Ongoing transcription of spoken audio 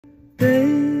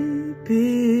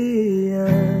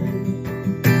beyond,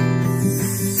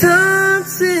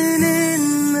 dancing in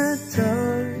the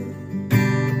dark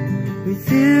with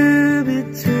you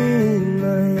between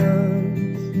my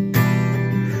arms,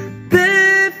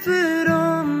 barefoot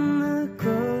on the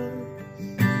grass,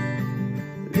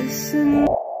 listen.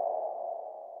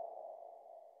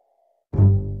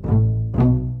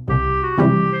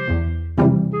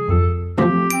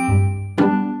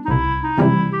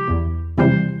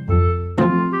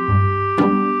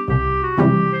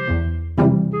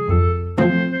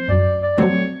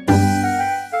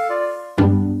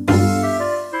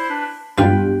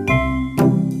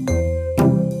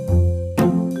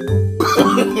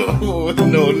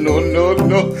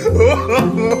 No.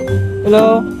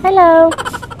 Hello. Hello.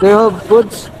 Do you have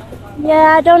foods?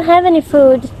 Yeah, I don't have any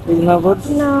food. You don't have foods?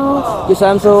 No. Because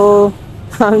I'm so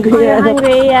hungry. Oh, you're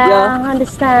hungry, yeah, I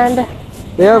understand.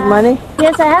 Do you have money?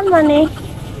 Yes, I have money.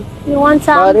 You want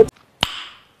some? Got it.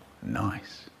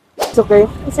 Nice. It's okay.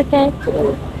 It's okay.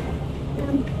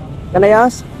 Can I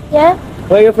ask? Yeah?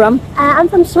 Where are you from? I'm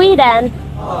from Sweden.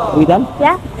 Sweden?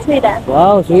 Yeah, Sweden.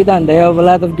 Wow, Sweden. They have a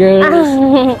lot of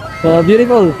girls. So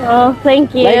beautiful. Oh,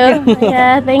 thank you. Like you.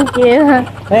 Yeah, thank you.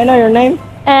 May I know your name?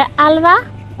 Alva.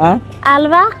 Huh?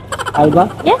 Alva.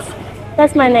 Alba? Yes,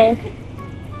 that's my name.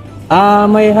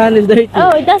 My hand is dirty.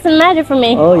 Oh, it doesn't matter for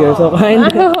me. Oh, you're so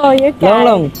kind. Oh, you're kind.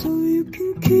 Long. So you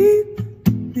can keep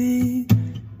me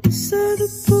inside the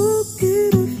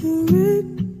pocket of your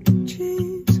ripped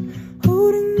jeans,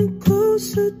 holding me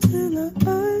closer till our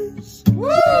eyes.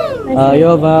 You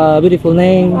have a beautiful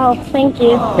name. Oh, thank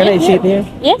you. Can I sit here?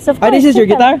 Yes, of course. This is your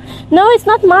sit down. guitar? No, it's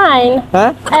not mine.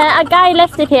 Huh? A guy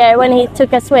left it here when he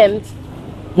took a swim.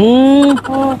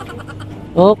 Oh.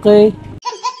 Okay.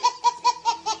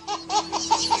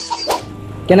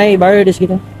 Can I borrow this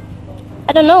guitar?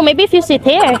 I don't know, maybe if you sit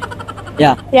here.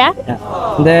 Yeah. Yeah?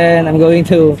 Then I'm going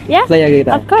to play a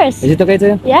guitar. Of course. Is it okay to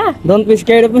you? Yeah. Don't be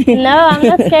scared of me. No, I'm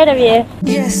not scared of you.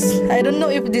 Yes, I don't know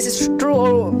if this is true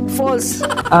or false. You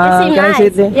seem Can I nice.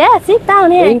 sit there? Yeah, sit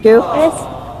down here. Thank you.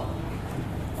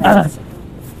 Yes.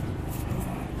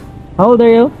 How old are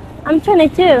you? I'm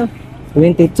 22.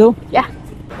 22? Yeah.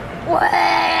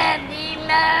 And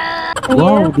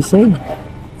Wow, you? the same.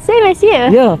 Same as you?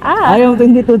 Yeah, Ah. I am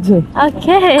 22 too.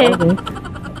 Okay.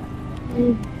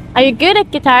 Okay. Are you good at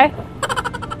guitar?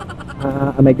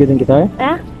 Am I good in guitar?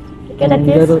 Yeah? You good at A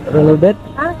this? little bit.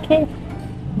 Okay.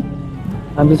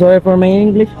 I'm so sorry for my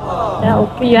English. Oh,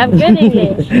 you have good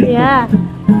English. Yeah.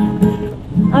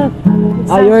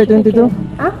 Oh, You are 22?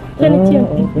 Huh? 22.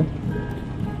 Okay.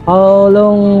 How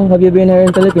long have you been here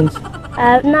in Philippines?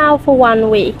 Now for 1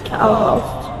 week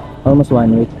almost. Almost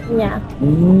 1 week. Yeah.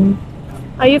 Mm,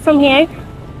 Are you from here?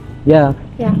 yeah,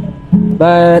 Yeah.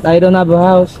 but I don't have a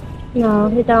house. No,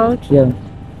 you don't. Yeah,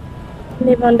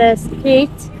 Live on the street.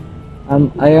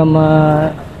 I am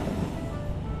a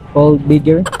old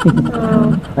beggar.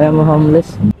 Oh. I am a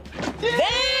homeless.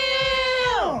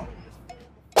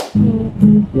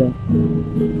 Yeah.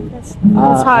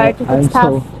 That's hard. That's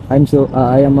tough.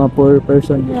 I am a poor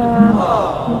person. Yeah.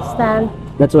 Understand.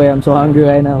 That's why I'm so hungry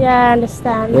right now. Yeah, I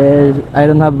understand. Yes, I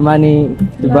don't have money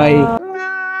to buy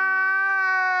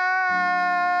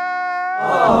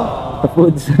the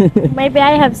foods. Maybe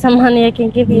I have some money I can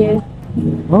give you.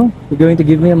 Oh, you're going to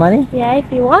give me money? Yeah,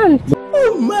 if you want.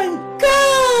 Oh my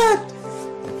God!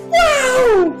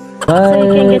 Wow! So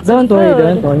you can get some don't worry,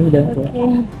 food. don't worry.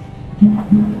 Okay.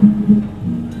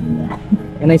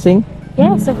 Can I sing?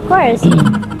 Yes, of course.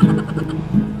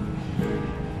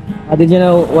 Did you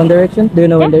know One Direction? Do you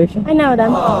know One Yeah, Direction? I know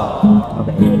them.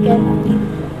 Okay. Okay.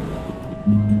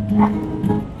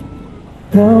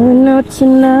 Going out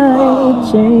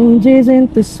tonight changes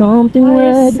into something Oh,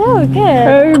 you're red. so good.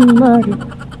 Her mother,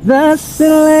 that's the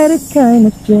letter kind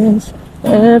of dress.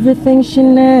 Everything she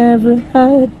never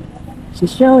had,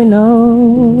 she's showing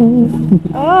off.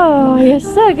 Oh, you're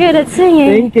so good at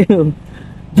singing. Thank you.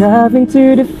 Driving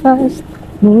to the fast,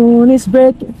 moon is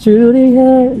breaking through the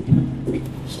air.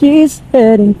 She's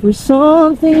heading for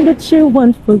something that she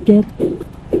won't forget.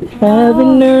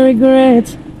 Having no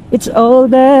regrets, it's all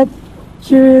that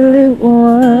she really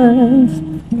wants.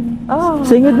 Oh.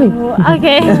 Sing with me.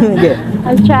 Okay. Okay.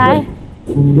 I'll try.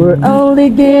 We're only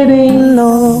getting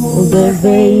older,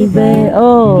 baby.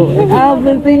 Oh, I've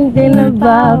been thinking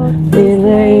about it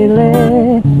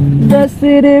lately. Does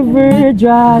it ever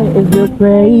drive you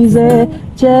crazy?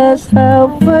 Just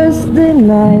how fast the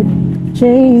night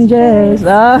changes.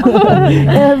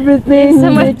 Everything So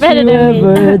much that better you than me.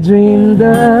 ever dreamed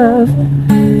of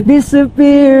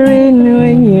disappearing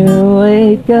when you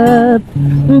wake up.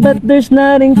 But there's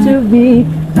nothing to be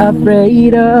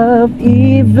afraid of,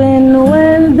 even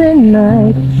when the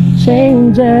night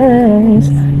changes.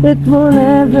 It will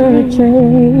never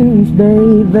change,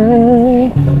 baby.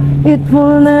 It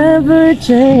will never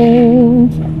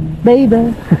change,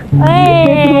 baby. It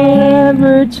will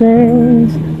never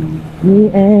change, me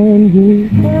and you.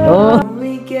 Oh.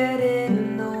 We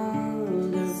getting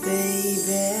older,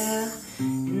 baby,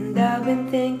 and I've been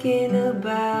thinking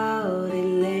about it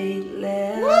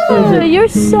lately. Oh, you're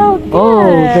so good. Oh,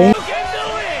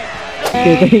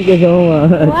 thank you so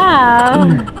much. Wow.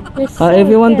 You're so If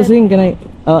you want to good. sing, can I?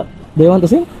 Do you want to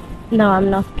sing? No, I'm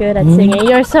not good at singing.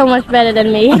 You're so much better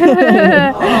than me.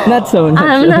 Not so.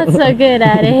 I'm not so good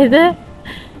at it.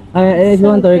 If you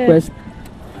want to So good. request,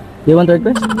 do you want to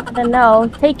request? I don't know.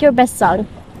 Take your best song.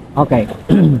 Okay.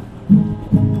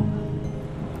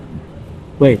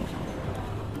 Wait.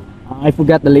 I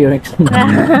forgot the lyrics.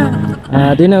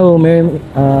 Do you know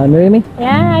Marry Me?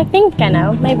 Yeah, I think I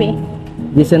know. Maybe.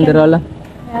 Jason Derulo?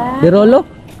 Yeah. Derulo?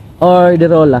 Or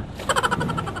Derola?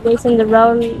 Jason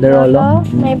Derulo?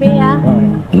 Maybe, yeah.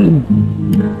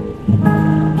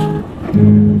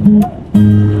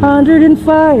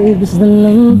 105 is the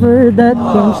number that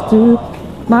comes to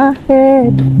my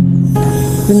head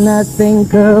when I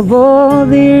think of all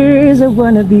the years I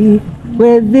wanna be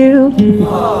with you.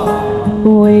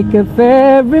 Wake up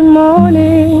every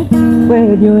morning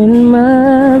with you in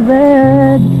my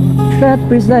bed. That's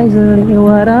precisely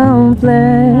what I'm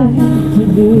planning to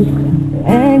do.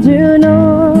 And you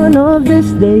know, one of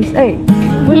these days, hey,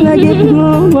 when I get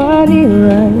my money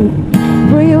right,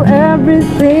 for you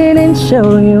everything and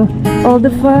show you all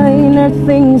the finer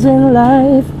things in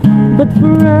life, but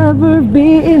forever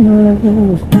be in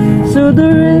love. So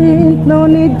there ain't no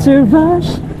need to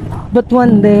rush, but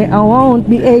one day I won't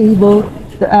be able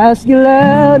to ask you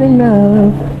loud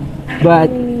enough. But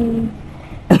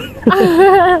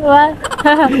What?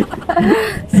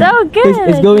 So good.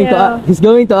 he's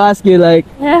going to ask you like,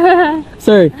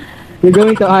 sir, you're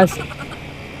going to ask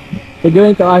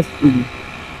me.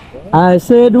 I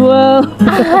said, well,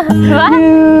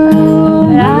 you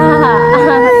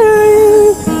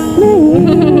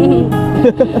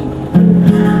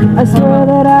I swear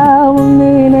that I will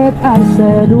mean it. I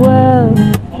said, well,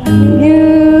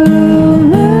 you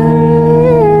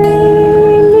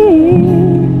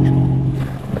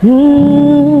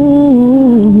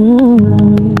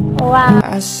Wow.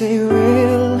 I say,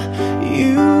 will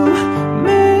you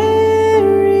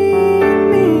marry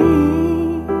me?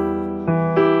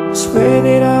 Swear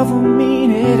that I will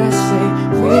mean it. I say,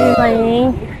 will.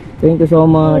 Playing. Thank you so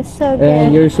much. You're so good.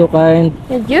 And you're so kind.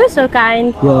 You're so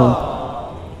kind. Yeah.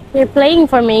 You're playing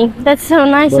for me. That's so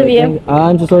nice But of you.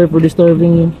 I'm so sorry for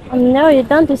disturbing you. No, you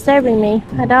don't disturbing me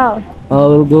at all. I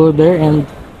will go there and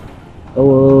I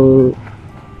will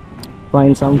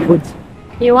find some food.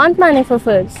 You want money for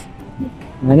foods?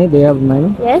 Money? Do you have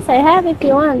money? Yes, I have if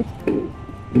you want.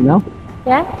 No?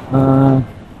 Yeah?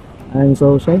 I'm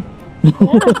so shy.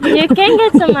 You can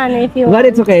get some money if you want. But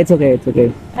it's okay, it's okay, it's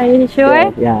okay. Are you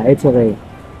sure? Yeah, it's okay.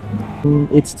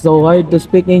 It's so hard to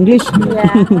speak English.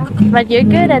 Yeah. But you're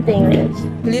good at English.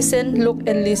 Listen, look,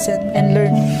 and listen, and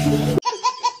learn.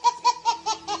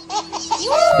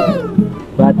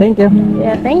 But thank you.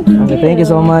 Yeah, thank you. Okay, thank you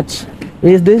so much.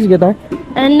 Is this guitar?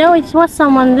 No, it was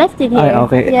someone left it here.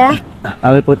 Okay. Yeah.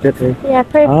 I will put it here. Yeah,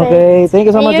 perfect. Okay, thank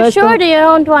you so much. Are you Nice sure to... you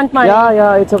don't want money?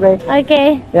 Yeah, it's okay.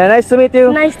 Okay. Yeah, nice to meet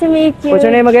you. Nice to meet you. What's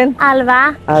your name again?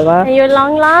 Alva. Alva. And you're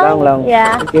Long? Long.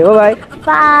 Yeah. Okay, bye-bye.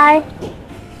 Bye.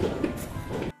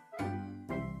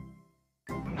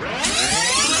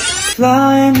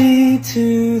 Fly me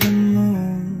to the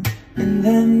moon and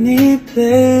let me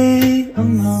play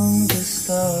among the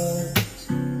stars.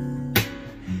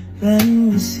 Let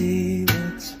me see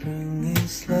what spring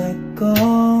is like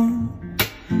on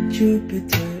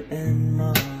Jupiter and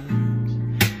Mars.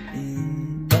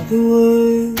 In other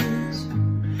words,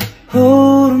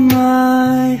 hold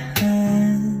my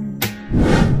hand.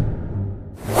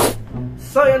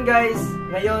 So yun guys,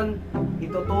 ngayon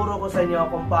ituturo ko sa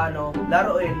inyo kung paano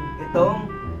laruin itong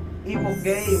ebook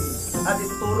game. At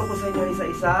ituturo ko sa inyo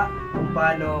isa-isa kung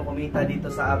paano kumita dito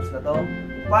sa apps na to,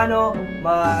 kung paano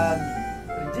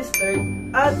mag-register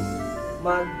at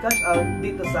mag-cash out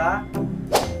dito sa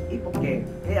ebook game.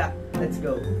 Kaya, let's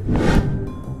go!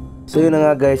 So yun na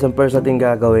nga guys, ang first natin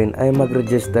gagawin ay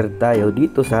mag-register tayo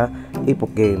dito sa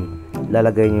ebook game.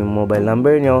 Lalagay nyo yung mobile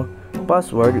number nyo,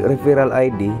 password, referral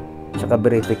ID, tsaka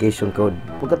verification code.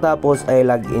 Pagkatapos ay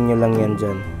login nyo lang yan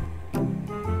dyan.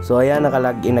 So ayan,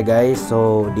 naka-login na guys.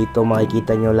 So dito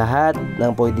makikita nyo lahat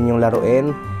ng pwede nyong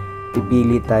laruin.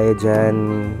 pipili tayo dyan.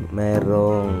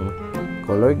 Merong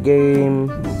color game.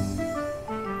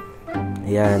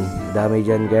 Ayan, dami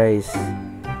dyan guys.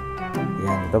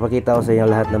 Ayan, papakita ko sa inyo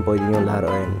lahat ng pwede nyo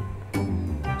laruin.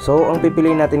 So, ang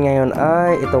pipiliin natin ngayon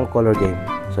ay itong color game.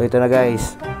 So, ito na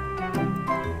guys.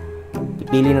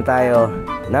 Pipili na tayo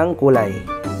ng kulay.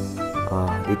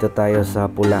 Dito tayo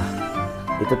sa pula.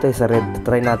 Dito tayo sa red.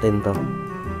 Try natin to.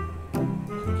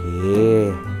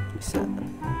 Sige. Isa.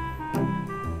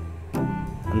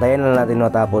 Antayin na natin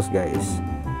matapos guys.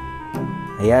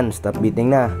 Ayan, stop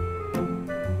beating na.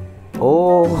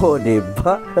 Oh,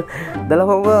 diba?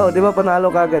 Dalawa ba? Diba panalo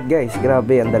kagad guys?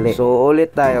 Grabe, ang dali. So,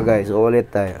 ulit tayo guys.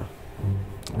 Ulit tayo.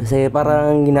 Kasi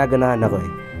parang ginaganahan ako eh.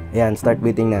 Ayan, start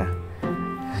beating na.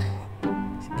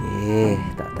 Sige,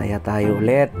 tataya tayo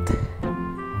ulit.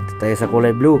 Dito tayo sa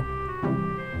kulay blue.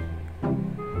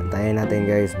 Antayin natin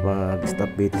guys mag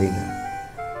stop beating.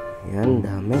 Ayan,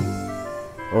 dami.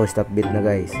 Oh, stop beat na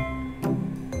guys.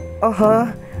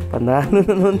 Aha, panalo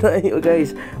na naman tayo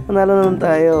guys. Panalo na naman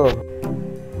tayo.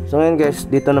 So ngayon guys,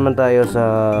 dito naman tayo sa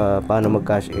paano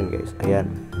mag-cash in guys.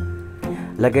 Ayan.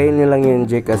 Lagay nyo lang yung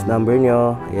GCash number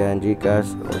nyo. Ayan,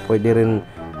 GCash. O pwede rin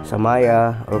sa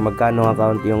Maya or magkano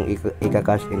account yung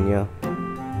ika-cash in nyo.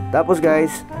 Tapos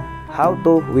guys, how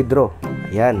to withdraw.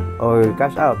 Ayan. Or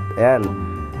cash out. Ayan.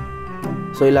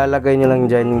 So ilalagay nyo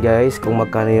lang dyan guys kung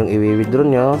magkano yung i-withdraw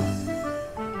nyo.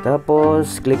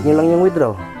 Tapos click nyo lang yung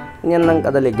withdraw. Yan lang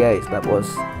kadali guys. Tapos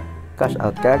cash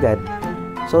out kagad.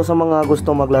 So sa mga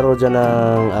gusto maglaro dyan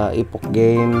ng ipok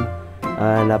game,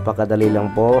 napakadali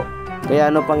lang po. Kaya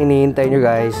ano pang hinihintay nyo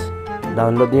guys,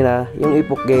 download nyo na yung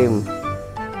ipok game.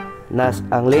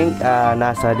 Ang link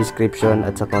nasa description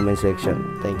at sa comment section.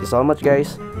 Thank you so much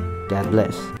guys. God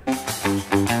bless.